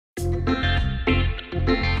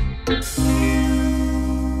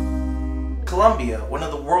Colombia, one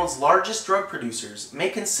of the world's largest drug producers,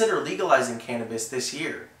 may consider legalizing cannabis this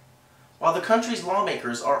year. While the country's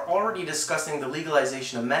lawmakers are already discussing the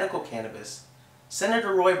legalization of medical cannabis,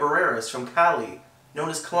 Senator Roy Barreras from Cali, known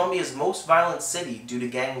as Colombia's most violent city due to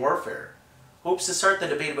gang warfare, hopes to start the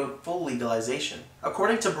debate about full legalization.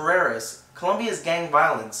 According to Barreras, Colombia's gang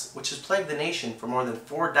violence, which has plagued the nation for more than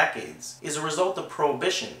 4 decades, is a result of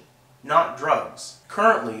prohibition, not drugs.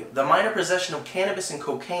 Currently, the minor possession of cannabis and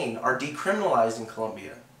cocaine are decriminalized in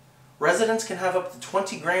Colombia. Residents can have up to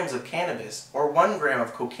 20 grams of cannabis or 1 gram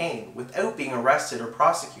of cocaine without being arrested or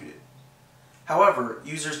prosecuted. However,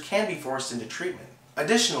 users can be forced into treatment.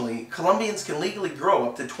 Additionally, Colombians can legally grow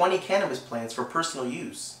up to 20 cannabis plants for personal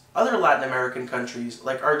use. Other Latin American countries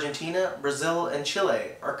like Argentina, Brazil, and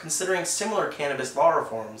Chile are considering similar cannabis law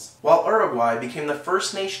reforms, while Uruguay became the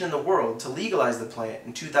first nation in the world to legalize the plant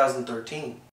in 2013.